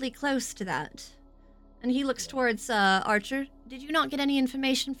sound awfully close to that. And he looks towards Archer. Did you not get any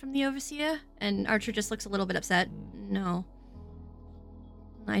information from the Overseer? And Archer just looks a little bit upset. No.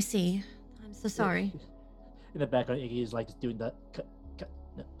 I see. I'm so sorry. In the background, Iggy is like just doing that.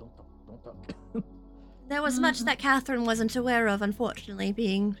 No, don't talk. There was much that Catherine wasn't aware of, unfortunately,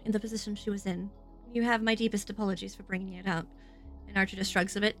 being in the position she was in. You have my deepest apologies for bringing it up. And Archer just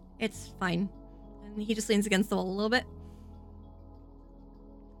shrugs a bit. It's fine. And he just leans against the wall a little bit.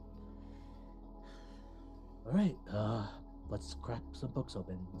 Alright, let's crack some books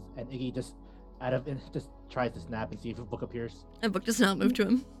open. And Iggy just tries to snap and see if a book appears. A book does not move to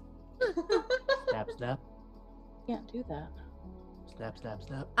him. Snap. Can't do that. Snap.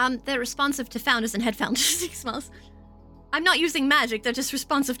 They're responsive to founders and head founders. He smiles. I'm not using magic, they're just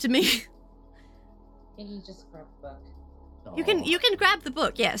responsive to me. Iggy, just grab the book. You can grab the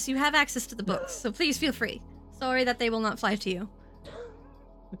book, yes. You have access to the books, so please feel free. Sorry that they will not fly to you.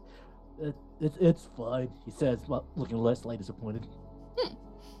 It's fine, he says, while looking less slightly disappointed.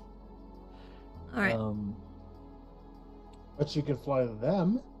 Alright. But you can fly to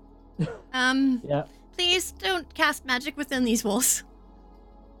them. Yeah. Please don't cast magic within these walls.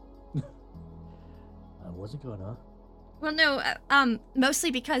 I wasn't going to. Well, no,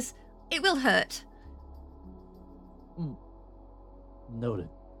 mostly because it will hurt. Noted.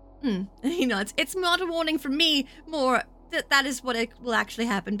 He nods. It's not a warning from me, more that is what will actually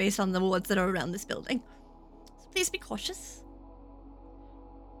happen based on the wards that are around this building. So please be cautious.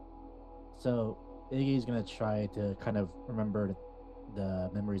 So, Iggy's gonna try to kind of remember the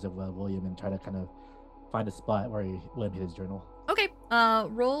memories of William and try to kind of find a spot where William hid his journal. Okay,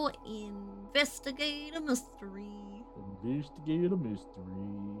 roll investigate a mystery. Investigate a mystery.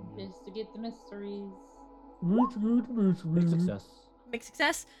 Investigate the mysteries. Big success. Make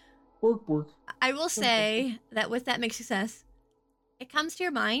success. Work. I will say that with that make success, it comes to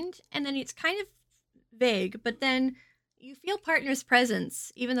your mind, and then it's kind of vague, but then you feel partner's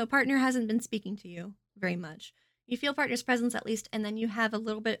presence, even though partner hasn't been speaking to you very much. You feel partner's presence at least, and then you have a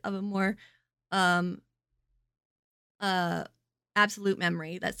little bit of a more absolute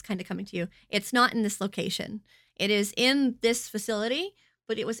memory that's kind of coming to you. It's not in this location. It is in this facility,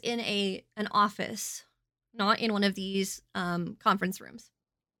 but it was in an office, not in one of these conference rooms.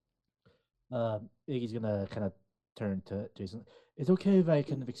 Iggy's gonna kind of turn to Jason. Is it okay if I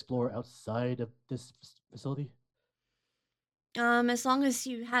kind of explore outside of this facility? As long as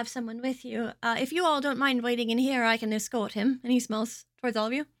you have someone with you. If you all don't mind waiting in here, I can escort him. And he smells towards all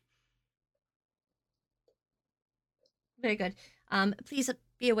of you. Very good. Please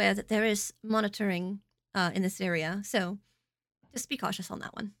be aware that there is monitoring in this area, so just be cautious on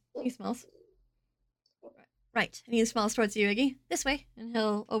that one. He smells. Right, and he smells towards you, Iggy. This way, and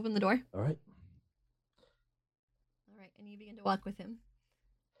he'll open the door. All right. All right, and you begin to walk with him.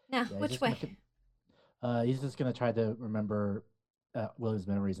 Now, Yeah, which way? He's just gonna try to remember William's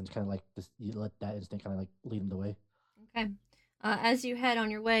memories and kind of like just you let that instinct kind of like lead him the way. Okay. As you head on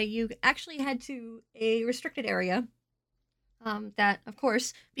your way, you actually head to a restricted area. That, of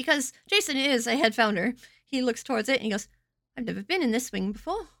course, because Jason is a head founder, he looks towards it and he goes, I've never been in this wing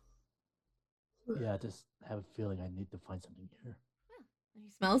before. Yeah, I just have a feeling I need to find something here. And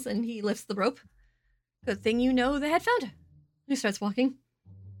he smells and he lifts the rope. Good thing you know the head founder. He starts walking.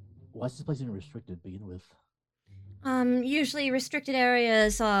 Why is this place even restricted to begin with? Usually restricted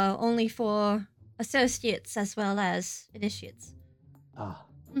areas are only for associates as well as initiates. Ah,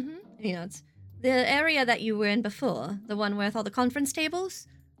 Mm-hmm. He nods. The area that you were in before, the one with all the conference tables,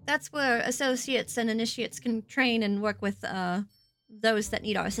 that's where associates and initiates can train and work with those that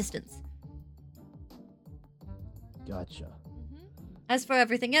need our assistance. gotcha. As for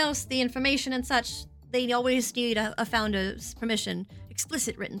everything else, the information and such, they always need a founder's permission,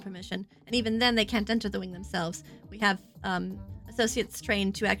 explicit written permission, and even then they can't enter the wing themselves. We have associates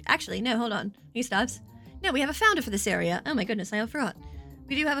trained to actually, no, hold on. He stops. No, we have a founder for this area. Oh my goodness, I forgot.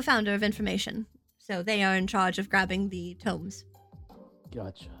 We do have a founder of information, so they are in charge of grabbing the tomes.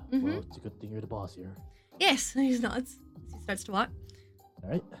 Gotcha. Mhm. Well, it's a good thing you're the boss here. Yes, he nods. He starts to walk. All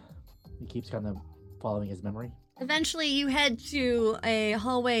right. He keeps kind of following his memory. Eventually, you head to a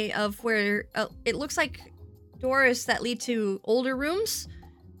hallway of where it looks like doors that lead to older rooms.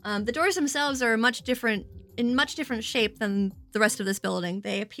 The doors themselves are much different shape than the rest of this building.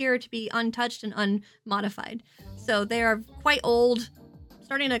 They appear to be untouched and unmodified. So they are quite old,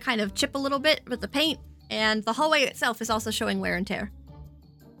 starting to kind of chip a little bit with the paint, and the hallway itself is also showing wear and tear.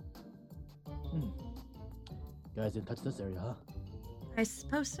 You guys didn't touch this area, huh? I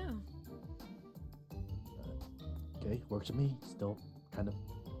suppose so. Okay, works for me. Still kind of,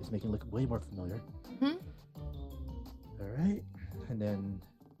 it's making it look way more familiar. Mhm. All right. And then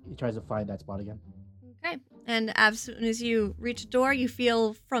he tries to find that spot again. Okay. And as soon as you reach a door, you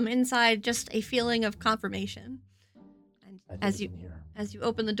feel from inside just a feeling of confirmation. And I think as it's you in here. As you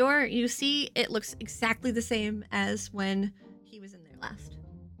open the door, you see it looks exactly the same as when he was in there last.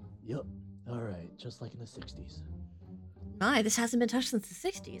 Yep. All right. Just like in the 60s. My, this hasn't been touched since the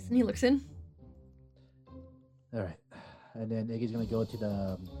 60s. And he looks in. All right. And then Iggy's going to go to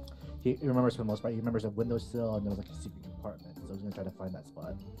the... he remembers for the most part. He remembers a windowsill and there was like a secret compartment. So he's going to try to find that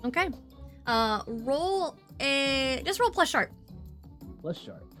spot. Okay. Just roll plus sharp. Plus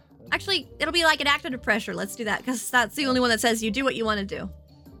sharp. Actually, it'll be like an act under pressure. Let's do that, because that's the only one that says you do what you want to do.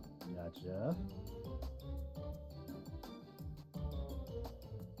 Gotcha.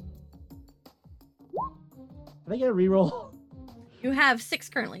 Can I get a reroll? You have 6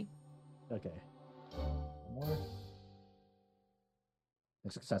 currently. Okay. One more.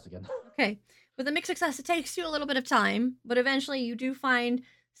 Next success again. Okay. With a mixed success, it takes you a little bit of time, but eventually you do find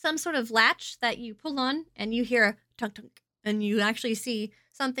some sort of latch that you pull on, and you hear a tunk-tunk, and you actually see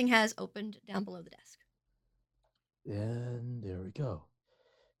something has opened down below the desk. And there we go.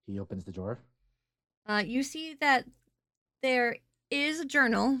 He opens the drawer. You see that there is a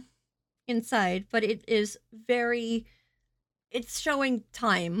journal inside, but it's showing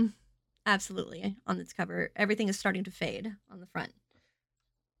time, absolutely, on its cover. Everything is starting to fade on the front.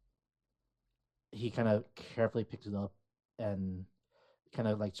 He kind of carefully picks it up and kind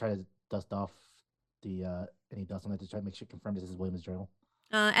of like try to dust off the any dust on it to try to make sure confirm this is William's journal.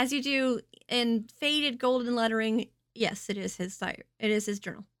 As you do, in faded golden lettering, yes, it is his diary. It is his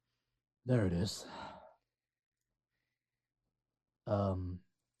journal. There it is.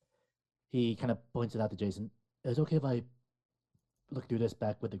 He kind of points it out to Jason. Is it okay if I look through this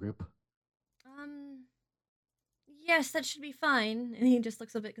back with the group? Yes, that should be fine. And he just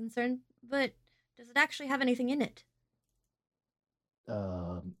looks a bit concerned. But does it actually have anything in it?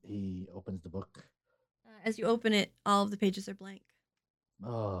 He opens the book. As you open it, all of the pages are blank.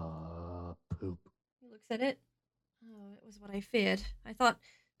 Poop. He looks at it. Oh, it was what I feared. I thought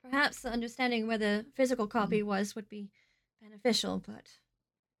perhaps understanding where the physical copy was would be beneficial, but...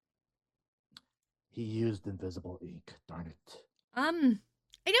 He used invisible ink. Darn it. I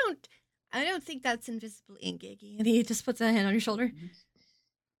don't think that's invisible ink, Iggy. And he just puts a hand on your shoulder.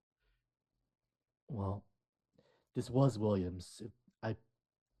 Well, this was Williams.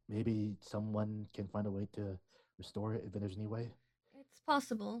 Maybe someone can find a way to restore it if there's any way. It's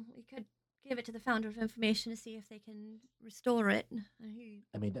possible. We could give it to the founder of information to see if they can restore it.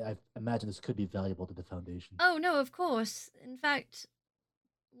 I mean, I imagine this could be valuable to the Foundation. Oh, no, of course. In fact,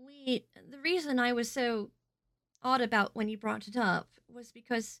 the reason I was so odd about when you brought it up was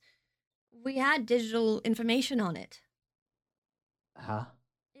because we had digital information on it. Huh?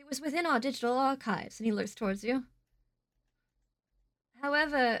 It was within our digital archives, and he looks towards you.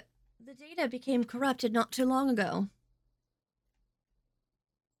 However, the data became corrupted not too long ago.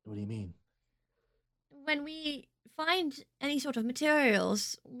 What do you mean? When we find any sort of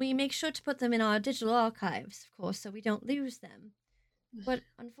materials, we make sure to put them in our digital archives, of course, so we don't lose them. But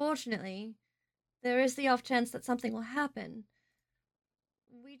unfortunately, there is the off chance that something will happen.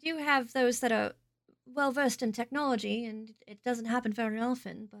 We do have those that are well versed in technology, and it doesn't happen very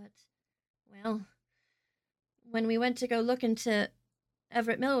often, but, well, when we went to go look into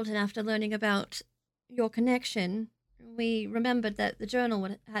Everett Middleton after learning about your connection, we remembered that the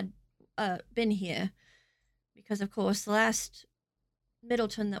journal had been here, because, of course, the last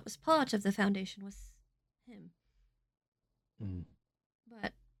Middleton that was part of the Foundation was him. Mm.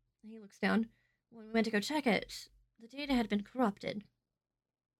 But he looks down. When we went to go check it, the data had been corrupted.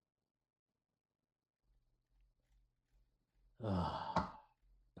 Ah,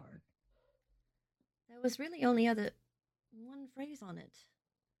 darn. There was really only one phrase on it.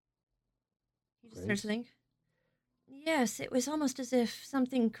 He just starts to Phrase? think. Yes, it was almost as if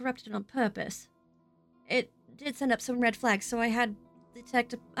something corrupted it on purpose. It did send up some red flags, so I had the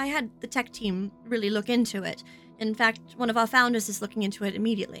tech team really look into it. In fact, one of our founders is looking into it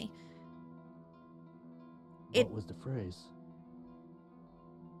immediately. What was the phrase?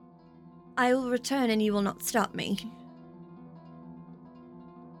 I will return and you will not stop me.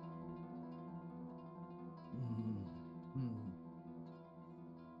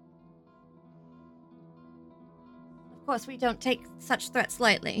 Of course, we don't take such threats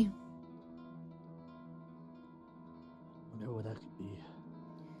lightly. Wonder what that could be.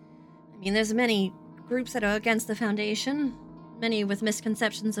 I mean, there's many groups that are against the Foundation, many with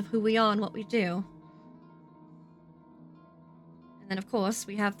misconceptions of who we are and what we do. And then, of course,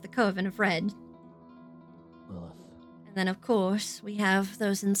 we have the Coven of Red. Lilith. And then, of course, we have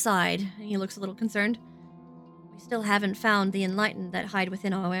those inside, and he looks a little concerned. We still haven't found the Enlightened that hide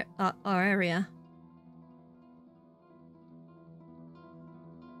within our area.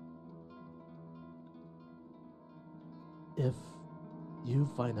 If you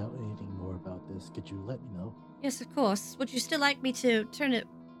find out anything more about this, could you let me know? Yes, of course. Would you still like me to turn it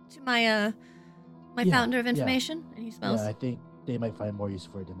to my Yeah, founder of yeah. information? And he smells. Yeah, I think they might find more use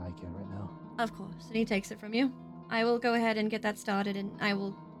for it than I can right now. Of course. And he takes it from you. I will go ahead and get that started, and I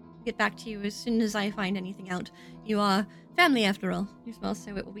will get back to you as soon as I find anything out. You are family, after all. You smell,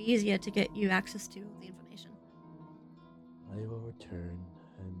 so it will be easier to get you access to the information. I will return,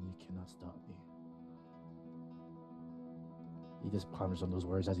 and you cannot stop me. He just ponders on those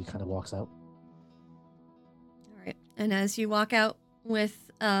words as he kind of walks out. All right. And as you walk out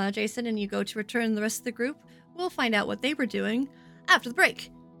with Jason and you go to return the rest of the group, we'll find out what they were doing after the break.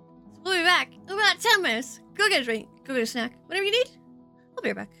 So we'll be back in about 10 minutes. Go get a drink, go get a snack, whatever you need. I'll be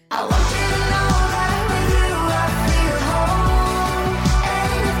right back. I want you to know